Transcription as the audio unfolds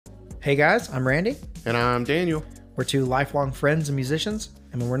Hey guys, I'm Randy. And I'm Daniel. We're two lifelong friends and musicians,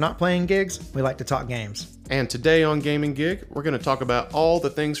 and when we're not playing gigs, we like to talk games. And today on Gaming Gig, we're going to talk about all the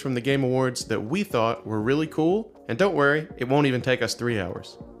things from the Game Awards that we thought were really cool. And don't worry, it won't even take us 3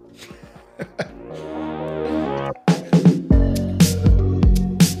 hours.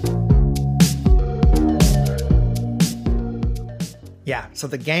 Yeah, so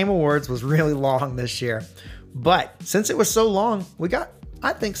the Game Awards was really long this year. But since it was so long, we got,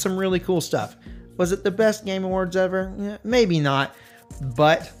 I think, some really cool stuff. Was it the best Game Awards ever? Yeah, maybe not.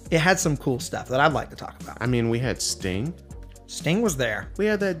 But it had some cool stuff that I'd like to talk about. I mean, we had Sting. Sting was there. We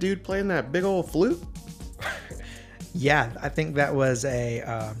had that dude playing that big old flute. Yeah, I think that was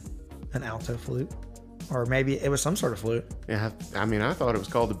an alto flute. Or maybe it was some sort of flute. Yeah, I mean, I thought it was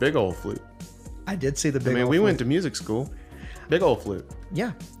called the big old flute. I did see the big old we flute. went to music school. Big old flute.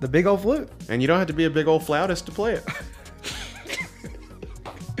 Yeah, the big old flute. And you don't have to be a big old flautist to play it.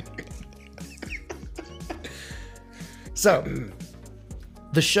 So,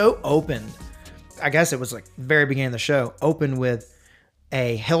 the show opened, I guess it was like the very beginning of the show, opened with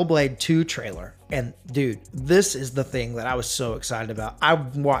a Hellblade 2 trailer. And dude, this is the thing that I was so excited about.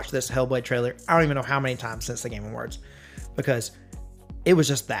 I've watched this Hellblade trailer, I don't even know how many times since the Game Awards, because it was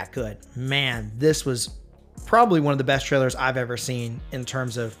just that good. Man, this was probably one of the best trailers I've ever seen in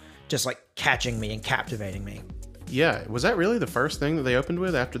terms of just like catching me and captivating me. Yeah, was that really the first thing that they opened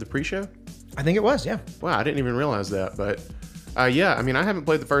with after the pre-show? I think it was, yeah. Wow, I didn't even realize that. But yeah, I mean, I haven't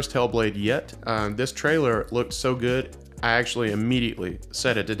played the first Hellblade yet. This trailer looked so good, I actually immediately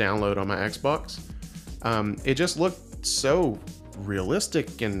set it to download on my Xbox. It just looked so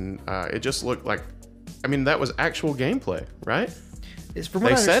realistic, and it just looked like, I mean, that was actual gameplay, right? It's from what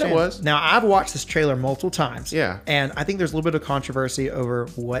They I said it understand. was. Now, I've watched this trailer multiple times. Yeah. And I think there's a little bit of controversy over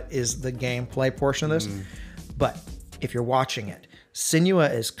what is the gameplay portion of this. But if you're watching it,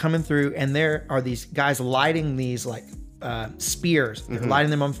 Senua is coming through, and there are these guys lighting these like spears. They're lighting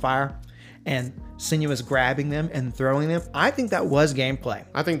them on fire, and Senua is grabbing them and throwing them. I think that was gameplay.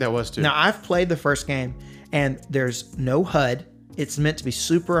 I think that was too. Now, I've played the first game, and there's no HUD. It's meant to be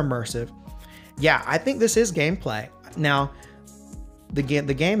super immersive. Yeah, I think this is gameplay. Now, the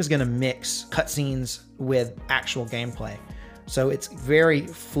game is going to mix cutscenes with actual gameplay. So it's very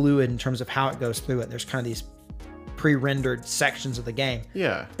fluid in terms of how it goes through it. There's kind of these pre-rendered sections of the game.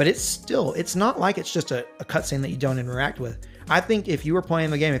 Yeah. But it's not like it's just a cutscene that you don't interact with. I think if you were playing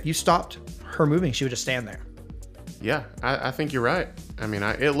the game, if you stopped her moving, she would just stand there. Yeah, I think you're right. I mean,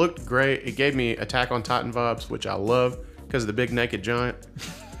 it looked great. It gave me Attack on Titan vibes, which I love because of the big naked giant.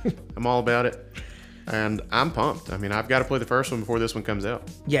 I'm all about it. And I'm pumped. I mean, I've got to play the first one before this one comes out.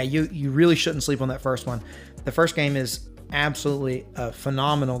 Yeah, you really shouldn't sleep on that first one. The first game is absolutely a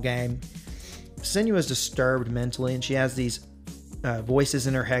phenomenal game. Senua is disturbed mentally, and she has these voices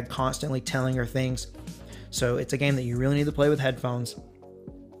in her head constantly telling her things. So it's a game that you really need to play with headphones.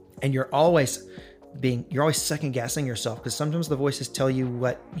 And you're always second guessing yourself, because sometimes the voices tell you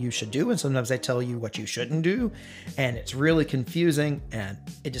what you should do, and sometimes they tell you what you shouldn't do, and it's really confusing, and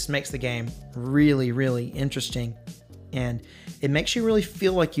it just makes the game really, really interesting, and it makes you really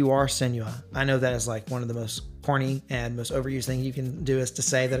feel like you are Senua. I know that is like one of the most corny and most overused thing you can do, is to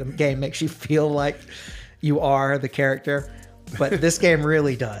say that a game makes you feel like you are the character, but this game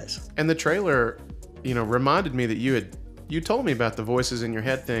really does. And the trailer, reminded me that you told me about the voices in your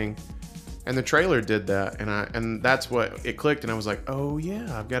head thing. And the trailer did that, and that's what it clicked, and I was like, oh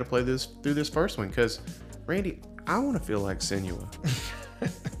yeah, I've got to play this through this first one, because Randy, I want to feel like Senua.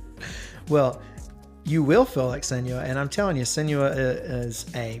 Well, you will feel like Senua, and I'm telling you, Senua is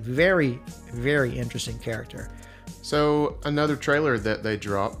a very, very interesting character. So another trailer that they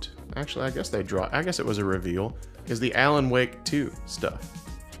dropped, actually, I guess it was a reveal, is the Alan Wake 2 stuff.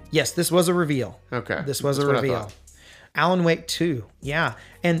 Yes, this was a reveal. Okay. This was That's a what I reveal. thought. Alan Wake 2, yeah.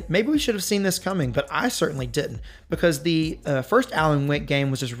 And maybe we should have seen this coming, but I certainly didn't, because the first Alan Wake game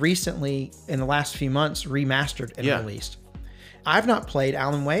was just recently, in the last few months, remastered and released. I've not played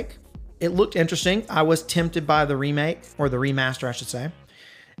Alan Wake. It looked interesting. I was tempted by the remake, or the remaster, I should say.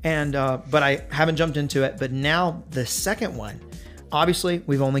 And but I haven't jumped into it. But now the second one, obviously,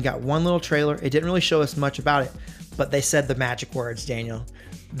 we've only got one little trailer. It didn't really show us much about it, but they said the magic words, Daniel.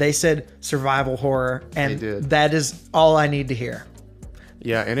 They said survival horror, and that is all I need to hear.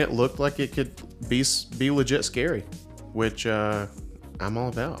 Yeah, and it looked like it could be legit scary, which I'm all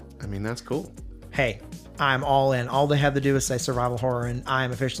about. I mean, that's cool. Hey, I'm all in. All they had to do is say survival horror, and I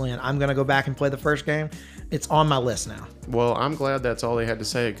am officially in. I'm going to go back and play the first game. It's on my list now. Well, I'm glad that's all they had to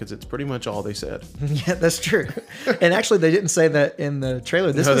say because it's pretty much all they said. Yeah, that's true. And actually, they didn't say that in the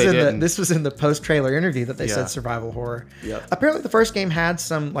trailer. This was in the post-trailer interview that they said survival horror. Yep. Apparently, the first game had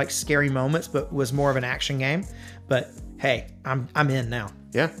some like scary moments, but was more of an action game. But hey, I'm in now.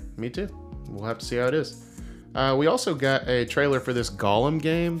 Yeah, me too. We'll have to see how it is. We also got a trailer for this Gollum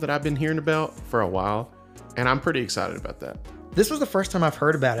game that I've been hearing about for a while, and I'm pretty excited about that. This was the first time I've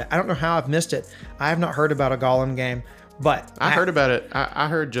heard about it. I don't know how I've missed it. I have not heard about a Gollum game, but I heard about it. I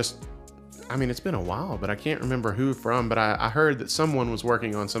heard it's been a while, but I can't remember who from, but I heard that someone was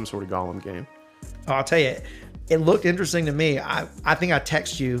working on some sort of Gollum game. Oh, I'll tell you, it looked interesting to me. I think I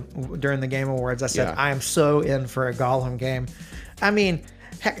texted you during the Game Awards. I said, I am so in for a Gollum game. I mean,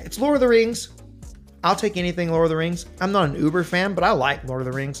 heck, it's Lord of the Rings. I'll take anything Lord of the Rings. I'm not an uber fan, but I like Lord of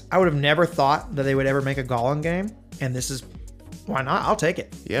the Rings. I would have never thought that they would ever make a Gollum game, and this is, why not? I'll take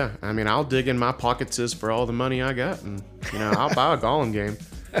it. Yeah, I mean, I'll dig in my pockets for all the money I got, and I'll buy a Gollum game.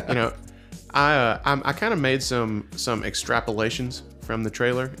 I kind of made some extrapolations from the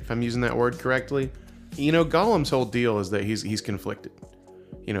trailer, if I'm using that word correctly. Gollum's whole deal is that he's conflicted.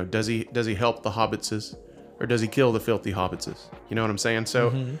 Does he help the hobbitses, or does he kill the filthy hobbitses? You know what I'm saying?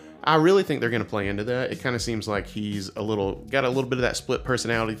 So I really think they're going to play into that. It kind of seems like he's got a little bit of that split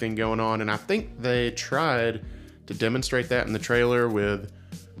personality thing going on, and I think they tried to demonstrate that in the trailer with,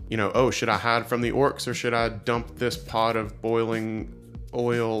 should I hide from the orcs, or should I dump this pot of boiling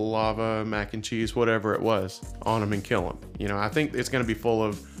oil, lava, mac and cheese, whatever it was, on him and kill him? I think it's going to be full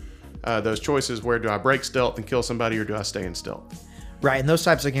of those choices. Where do I break stealth and kill somebody, or do I stay in stealth? Right, and those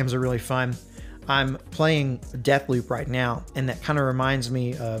types of games are really fun. I'm playing Deathloop right now, and that kind of reminds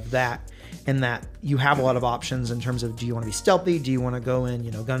me of that, in that you have a lot of options in terms of, do you want to be stealthy? Do you want to go in,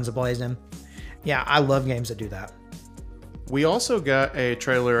 guns a-blazing? Yeah, I love games that do that. We also got a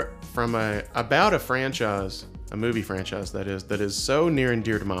trailer from about a franchise, a movie franchise that is so near and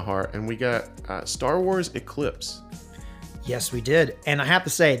dear to my heart, and we got Star Wars Eclipse. Yes, we did, and I have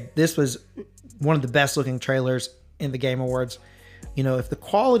to say, this was one of the best looking trailers in the Game Awards. If the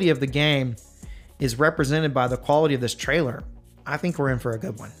quality of the game is represented by the quality of this trailer, I think we're in for a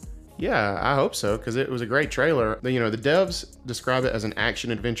good one. Yeah, I hope so, because it was a great trailer. The devs describe it as an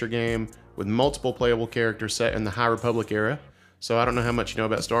action-adventure game with multiple playable characters set in the High Republic era. So I don't know how much you know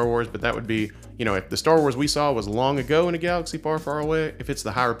about Star Wars, but that would be, if the Star Wars we saw was long ago in a galaxy far, far away, if it's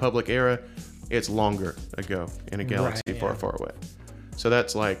the High Republic era, it's longer ago in a galaxy far, far away. So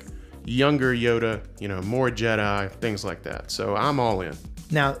that's like younger Yoda, more Jedi, things like that. So I'm all in.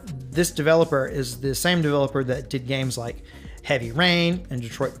 Now, this developer is the same developer that did games like Heavy Rain and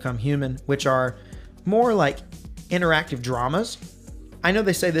Detroit Become Human, which are more like interactive dramas. I know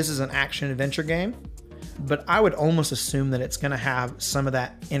they say this is an action-adventure game, but I would almost assume that it's going to have some of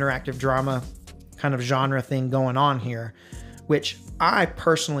that interactive drama kind of genre thing going on here, which I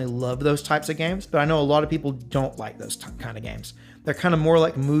personally love those types of games, but I know a lot of people don't like those kind of games. They're kind of more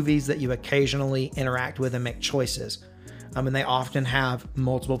like movies that you occasionally interact with and make choices. And they often have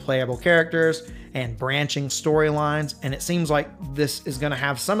multiple playable characters and branching storylines, and it seems like this is going to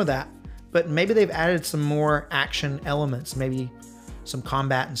have some of that, but maybe they've added some more action elements, maybe some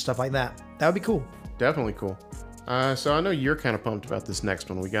combat and stuff like that. That would be cool. Definitely cool. So I know you're kind of pumped about this next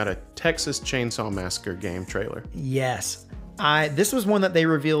one. We got a Texas Chainsaw Massacre game trailer. Yes. This was one that they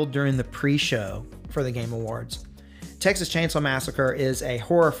revealed during the pre-show for the Game Awards. Texas Chainsaw Massacre is a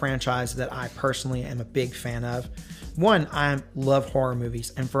horror franchise that I personally am a big fan of. One, I love horror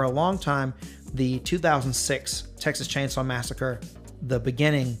movies, and for a long time, the 2006 Texas Chainsaw Massacre, the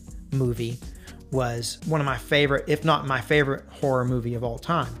beginning movie, was one of my favorite, if not my favorite, horror movie of all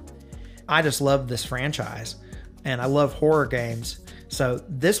time. I just love this franchise, and I love horror games, so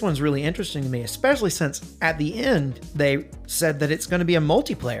this one's really interesting to me, especially since at the end, they said that it's going to be a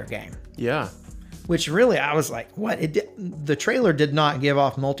multiplayer game. Yeah. Which really, I was like, what? The trailer did not give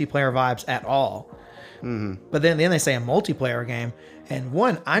off multiplayer vibes at all. Mm-hmm. But then they say a multiplayer game, and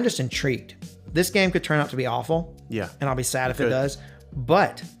one, I'm just intrigued. This game could turn out to be awful. Yeah. And I'll be sad if it does.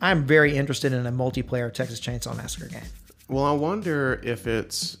 But I'm very interested in a multiplayer Texas Chainsaw Massacre game. Well, I wonder if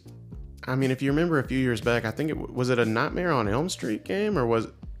it's... if you remember a few years back, I think was it a Nightmare on Elm Street game, or was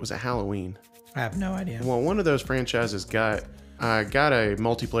it Halloween? I have no idea. Well, one of those franchises got a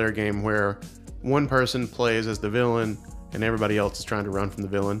multiplayer game where one person plays as the villain and everybody else is trying to run from the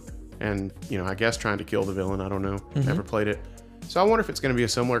villain. And, I guess trying to kill the villain. I don't know. Mm-hmm. Never played it. So I wonder if it's going to be a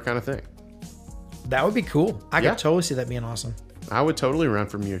similar kind of thing. That would be cool. I could totally see that being awesome. I would totally run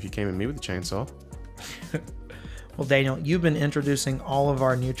from you if you came at me with a chainsaw. Well, Daniel, you've been introducing all of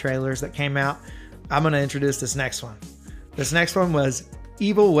our new trailers that came out. I'm going to introduce this next one. This next one was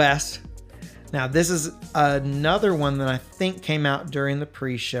Evil West. Now, this is another one that I think came out during the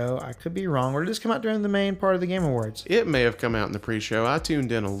pre-show. I could be wrong. Or did this come out during the main part of the Game Awards? It may have come out in the pre-show. I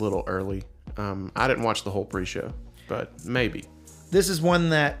tuned in a little early. I didn't watch the whole pre-show, but maybe. This is one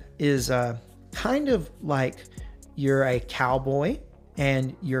that is kind of like you're a cowboy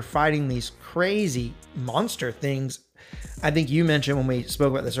and you're fighting these crazy monster things. I think you mentioned when we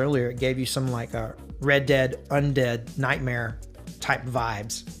spoke about this earlier, it gave you some like a Red Dead Undead Nightmare type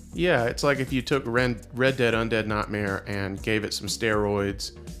vibes. Yeah, it's like if you took Red Dead Undead Nightmare and gave it some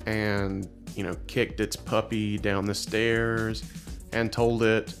steroids and, kicked its puppy down the stairs and told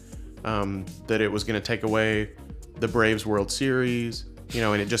it that it was going to take away the Braves World Series,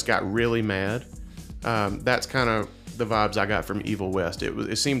 and it just got really mad. That's kind of the vibes I got from Evil West.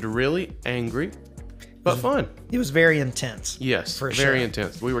 It seemed really angry, but fun. It was very intense. Yes, for very sure.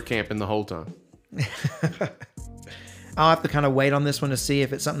 intense. We were camping the whole time. I'll have to kind of wait on this one to see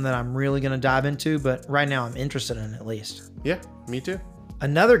if it's something that I'm really going to dive into, but right now I'm interested in it at least. Yeah, me too.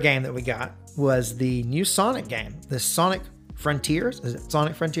 Another game that we got was the new Sonic game, the Sonic Frontiers. Is it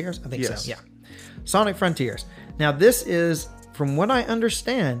Sonic Frontiers? I think Yes. so, yeah. Sonic Frontiers. Now this is, from what I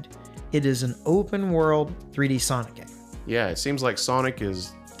understand, it is an open world 3D Sonic game. Yeah, it seems like Sonic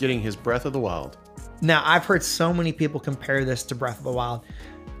is getting his Breath of the Wild. Now, I've heard so many people compare this to Breath of the Wild.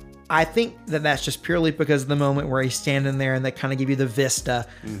 I think that that's just purely because of the moment where he's standing there and they kind of give you the vista.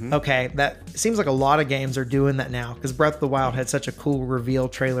 Mm-hmm. Okay, that seems like a lot of games are doing that now because Breath of the Wild had such a cool reveal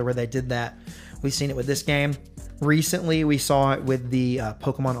trailer where they did that. We've seen it with this game. Recently, we saw it with the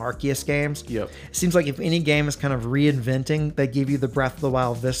Pokemon Arceus games. Yep. It seems like if any game is kind of reinventing, they give you the Breath of the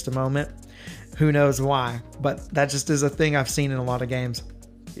Wild vista moment. Who knows why? But that just is a thing I've seen in a lot of games.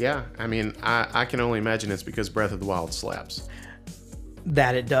 Yeah, I mean, I can only imagine it's because Breath of the Wild slaps.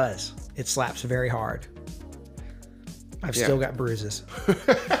 That it does. It slaps very hard. I've still got bruises.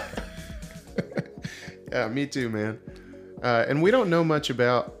 Yeah, me too, man. And we don't know much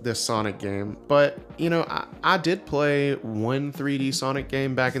about this Sonic game, but, I did play one 3D Sonic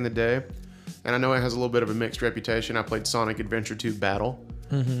game back in the day, and I know it has a little bit of a mixed reputation. I played Sonic Adventure 2 Battle,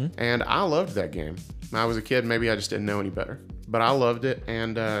 and I loved that game. I was a kid, maybe I just didn't know any better, but I loved it,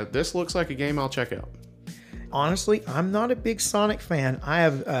 and this looks like a game I'll check out. Honestly, I'm not a big Sonic fan. I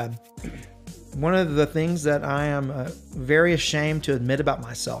have one of the things that I am very ashamed to admit about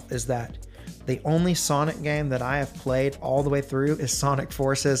myself is that the only Sonic game that I have played all the way through is Sonic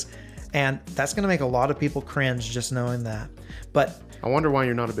Forces, and that's going to make a lot of people cringe just knowing that. But I wonder why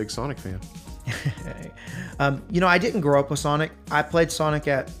you're not a big Sonic fan. I didn't grow up with Sonic. I played Sonic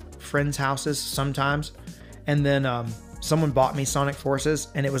at friends' houses sometimes, and then someone bought me Sonic Forces,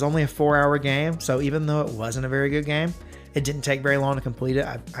 and it was only a 4-hour game. So even though it wasn't a very good game, it didn't take very long to complete it.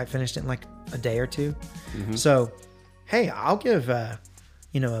 I finished it in like a day or two. Mm-hmm. So, hey, I'll give a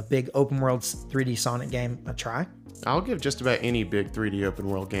big open world 3D Sonic game a try. I'll give just about any big 3D open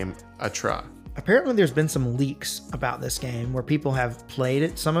world game a try. Apparently, there's been some leaks about this game where people have played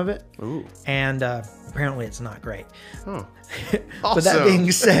it, some of it, Ooh. and apparently it's not great. Oh. But that being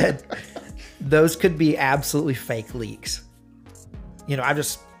said, those could be absolutely fake leaks.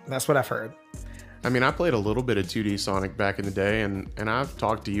 That's what I've heard. I mean, I played a little bit of 2D Sonic back in the day, and I've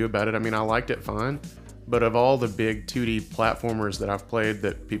talked to you about it. I mean, I liked it fine. But of all the big 2D platformers that I've played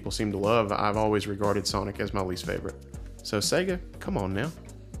that people seem to love, I've always regarded Sonic as my least favorite. So Sega, come on now.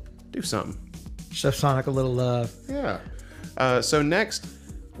 Do something. Show Sonic a little love. Yeah. So next,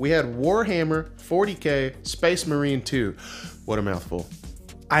 we had Warhammer 40K Space Marine 2. What a mouthful.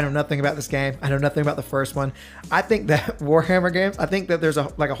 I know nothing about this game. I know nothing about the first one. I think that Warhammer games, I think that there's a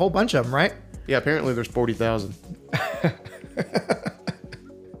whole bunch of them, right? Yeah, apparently there's 40,000.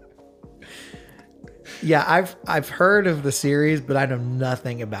 Yeah, I've heard of the series, but I know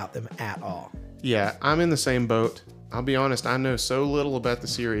nothing about them at all. Yeah, I'm in the same boat. I'll be honest, I know so little about the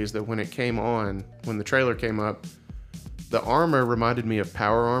series that when the trailer came up, the armor reminded me of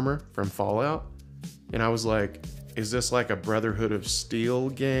Power Armor from Fallout. And I was like, is this like a Brotherhood of Steel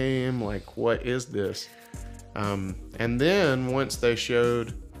game? Like, what is this? And then once they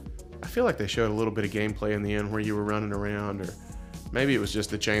showed, I feel like they showed a little bit of gameplay in the end where you were running around, or maybe it was just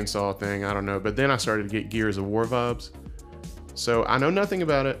the chainsaw thing, I don't know. But then I started to get Gears of War vibes. So I know nothing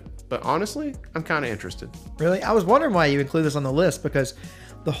about it, but honestly, I'm kind of interested. Really? I was wondering why you include this on the list, because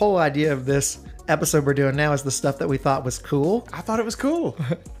the whole idea of this episode we're doing now is the stuff that we thought was cool. I thought it was cool.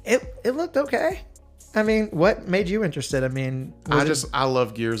 It looked okay. I mean, what made you interested? I mean, I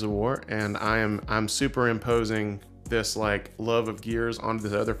love Gears of War, and I'm superimposing this like love of Gears onto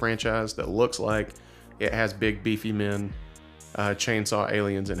this other franchise that looks like it has big beefy men chainsaw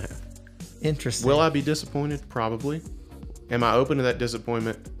aliens in half. Interesting. Will I be disappointed? Probably. Am I open to that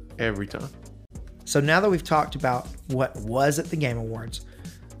disappointment? Every time. So now that we've talked about what was at the Game Awards,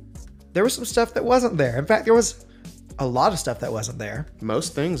 there was some stuff that wasn't there. In fact, there was a lot of stuff that wasn't there.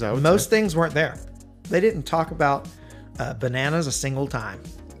 Most things, I would Most say. things weren't there. They didn't talk about bananas a single time.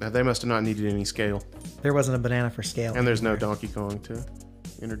 They must have not needed any scale. There wasn't a banana for scale. And there's no Donkey Kong to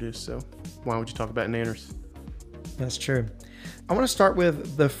introduce, so why would you talk about nanners? That's true. I want to start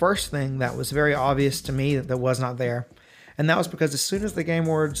with the first thing that was very obvious to me that was not there. And that was because as soon as the Game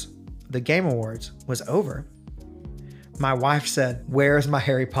Awards was over, my wife said, "Where's my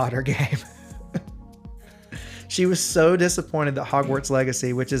Harry Potter game?" She was so disappointed that Hogwarts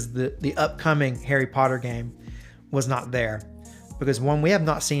Legacy, which is the upcoming Harry Potter game, was not there. Because one, we have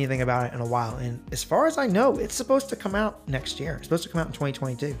not seen anything about it in a while. And as far as I know, it's supposed to come out next year. It's supposed to come out in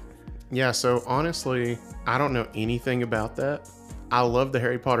 2022. Yeah, so honestly, I don't know anything about that. I love the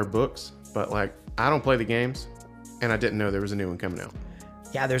Harry Potter books, but like, I don't play the games, and I didn't know there was a new one coming out.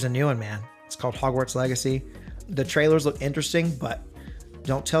 Yeah, there's a new one, man. It's called Hogwarts Legacy. The trailers look interesting, but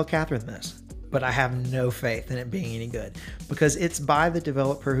don't tell Catherine this. But I have no faith in it being any good because it's by the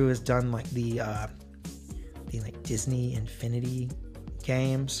developer who has done like the like Disney Infinity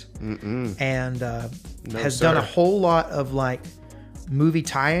games and has done a whole lot of like movie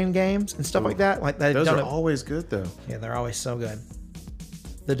tie-in games and stuff like that. Like those are always good though. Yeah, they're always so good.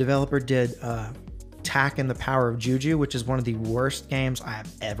 The developer did Tak and the Power of Juju, which is one of the worst games I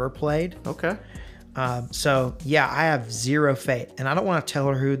have ever played. Okay. So yeah, I have zero faith, and I don't want to tell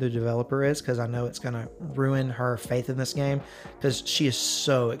her who the developer is because I know it's going to ruin her faith in this game because she is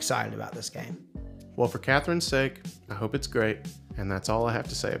so excited about this game. Well, for Catherine's sake, I hope it's great, and that's all I have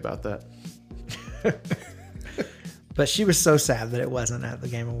to say about that. But she was so sad that it wasn't at the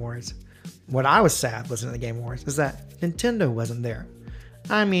Game Awards. What I was sad wasn't at the Game Awards is that Nintendo wasn't there.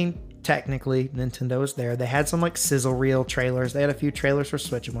 I mean, technically, Nintendo was there. They had some like sizzle reel trailers. They had a few trailers for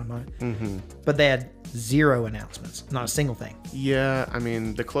Switch and whatnot. But they had zero announcements. Not a single thing. Yeah, I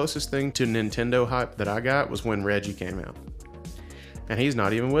mean, the closest thing to Nintendo hype that I got was when Reggie came out. And he's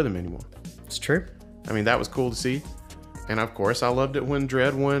not even with him anymore. It's true. I mean, that was cool to see. And of course, I loved it when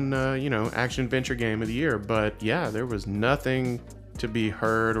Dread won, Action Adventure Game of the Year. But yeah, there was nothing to be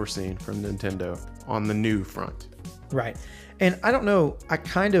heard or seen from Nintendo on the new front. Right. And I don't know, I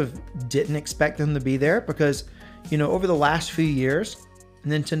kind of didn't expect them to be there because, over the last few years,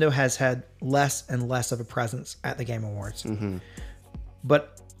 Nintendo has had less and less of a presence at the Game Awards.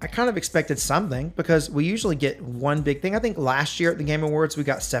 But I kind of expected something because we usually get one big thing. I think last year at the Game Awards, we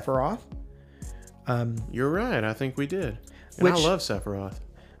got Sephiroth. You're right. I think we did. And I love Sephiroth.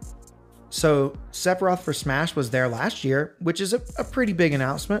 So Sephiroth for Smash was there last year, which is a pretty big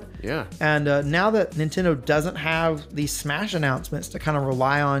announcement. Yeah. And now that Nintendo doesn't have these Smash announcements to kind of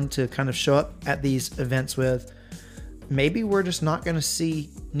rely on to kind of show up at these events with, maybe we're just not going to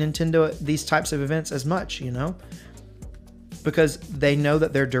see Nintendo at these types of events as much, because they know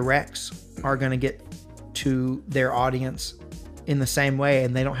that their directs are going to get to their audience in the same way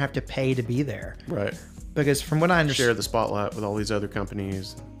and they don't have to pay to be there. Right. Because from what I understand, share the spotlight with all these other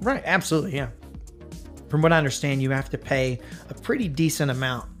companies. Right, absolutely, yeah. From what I understand, you have to pay a pretty decent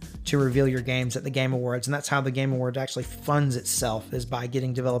amount to reveal your games at the Game Awards, and that's how the Game Awards actually funds itself, is by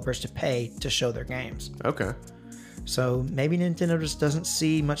getting developers to pay to show their games. Okay. So maybe Nintendo just doesn't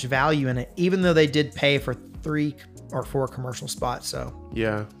see much value in it, even though they did pay for 3 or 4 commercial spots. So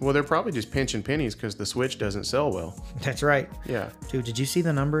yeah, well, they're probably just pinching pennies because the Switch doesn't sell well. That's right. Yeah. Dude, did you see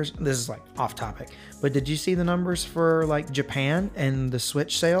the numbers? This is like off topic, but did you see the numbers for like Japan and the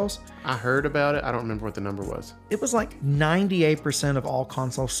Switch sales? I heard about it. I don't remember what the number was. It was like 98% of all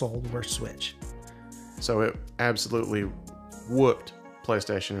consoles sold were Switch. So it absolutely whooped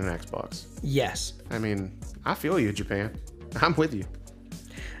PlayStation and Xbox. Yes. I mean, I feel you, Japan. I'm with you.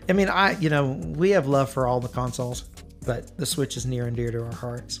 I mean, we have love for all the consoles, but the Switch is near and dear to our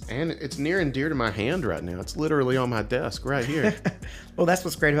hearts. And it's near and dear to my hand right now. It's literally on my desk right here. Well, that's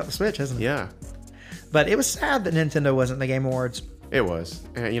what's great about the Switch, isn't it? Yeah. But it was sad that Nintendo wasn't in the Game Awards. It was.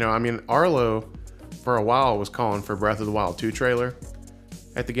 Arlo, for a while, was calling for Breath of the Wild 2 trailer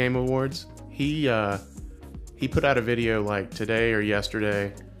at the Game Awards. He put out a video like today or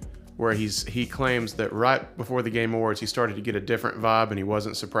yesterday where he claims that right before the Game Awards, he started to get a different vibe, and he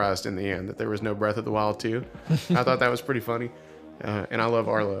wasn't surprised in the end that there was no Breath of the Wild 2. I thought that was pretty funny. And I love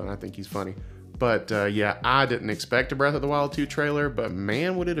Arlo, and I think he's funny. But yeah, I didn't expect a Breath of the Wild 2 trailer, but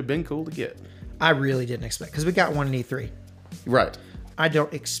man, would it have been cool to get. I really didn't expect, because we got one in E3. Right. I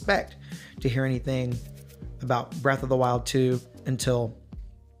don't expect to hear anything about Breath of the Wild 2 until,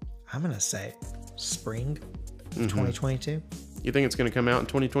 I'm going to say, spring 2022. You think it's going to come out in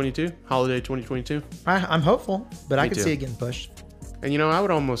 2022? Holiday 2022? I'm hopeful, but I can too. see it getting pushed. And you know, I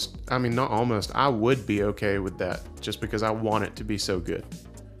would almost, I mean, not almost, I would be okay with that just because I want it to be so good.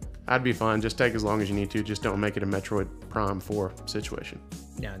 I'd be fine. Just take as long as you need to. Just don't make it a Metroid Prime 4 situation.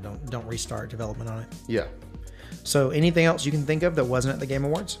 Yeah, don't restart development on it. Yeah. So anything else you can think of that wasn't at the Game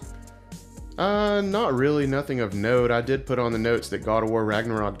Awards? Not really. Nothing of note. I did put on the notes that God of War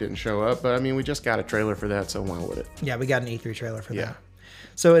Ragnarok didn't show up, but I mean, we just got a trailer for that, so why would it? Yeah, we got an E3 trailer for Yeah. that.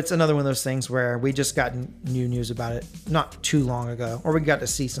 So it's another one of those things where we just got new news about it not too long ago, or we got to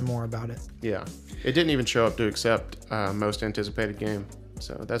see some more about it. Yeah. It didn't even show up to accept most anticipated game,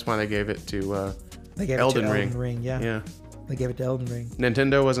 so that's why they gave it to They gave Elden it to Ring. Elden Ring, yeah. Yeah. They gave it to Elden Ring.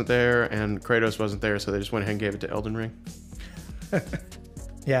 Nintendo wasn't there and Kratos wasn't there, so they just went ahead and gave it to Elden Ring.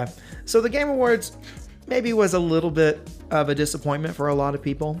 Yeah. So the Game Awards maybe was a little bit of a disappointment for a lot of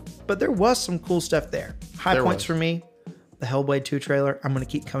people, but there was some cool stuff there. High There points was. for me, the Hellblade 2 trailer. I'm going to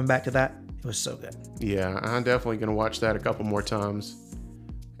keep coming back to that. It was so good. Yeah, I'm definitely going to watch that a couple more times.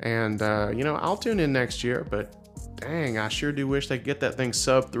 And, you know, I'll tune in next year, but dang, I sure do wish they could get that thing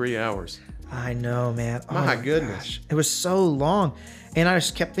sub 3 hours. I know, man. Oh My goodness. gosh. It was so long. And I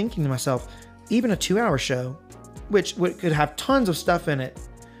just kept thinking to myself, even a 2-hour show, which could have tons of stuff in it,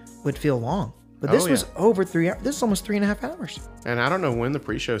 would feel long. But this was over 3 hours. This is almost 3.5 hours. And I don't know when the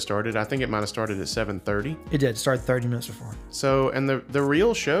pre-show started. I think it might have started at 7:30. It did start 30 minutes before. So, and the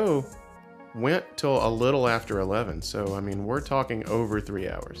real show went till a little after 11. So, I mean, we're talking over 3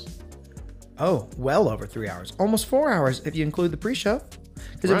 hours. Oh, well over 3 hours. Almost 4 hours if you include the pre-show.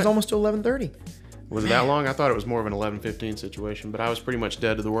 Because it was Right. almost to 11:30. Was it that long? I thought it was more of an 11:15 situation, but I was pretty much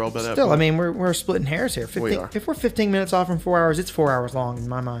dead to the world by that Still, point. I mean, we're splitting hairs here. 15, We are. If we're 15 minutes off from 4 hours, it's 4 hours long in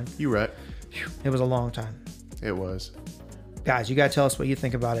my mind. You right. It was a long time. It was. Guys, you got to tell us what you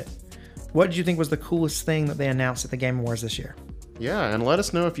think about it. What did you think was the coolest thing that they announced at the Game Awards this year? Yeah, and let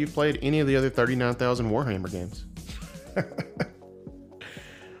us know if you've played any of the other 39,000 Warhammer games.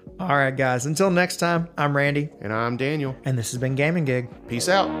 All right, guys. Until next time, I'm Randy, And I'm Daniel. and this has been Gaming Gig. Peace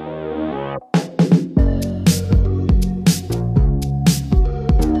out.